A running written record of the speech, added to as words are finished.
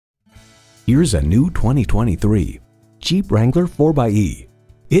Here's a new 2023 Jeep Wrangler 4xe.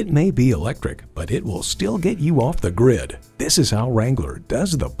 It may be electric, but it will still get you off the grid. This is how Wrangler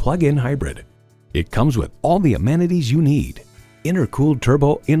does the plug-in hybrid. It comes with all the amenities you need. Intercooled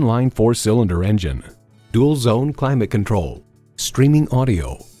turbo inline 4-cylinder engine, dual zone climate control, streaming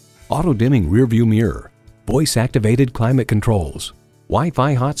audio, auto dimming rearview mirror, voice activated climate controls,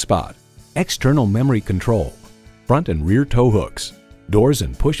 Wi-Fi hotspot, external memory control, front and rear tow hooks, doors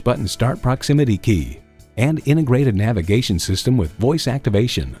and push button start proximity key, and integrated navigation system with voice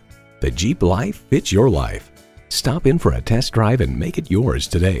activation. The Jeep life fits your life. Stop in for a test drive and make it yours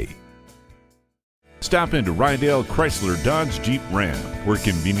today. Stop into Rydell Chrysler Dodge Jeep Ram. We're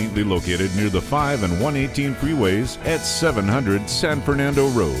conveniently located near the 5 and 118 freeways at 700 San Fernando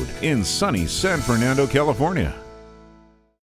Road in sunny San Fernando, California.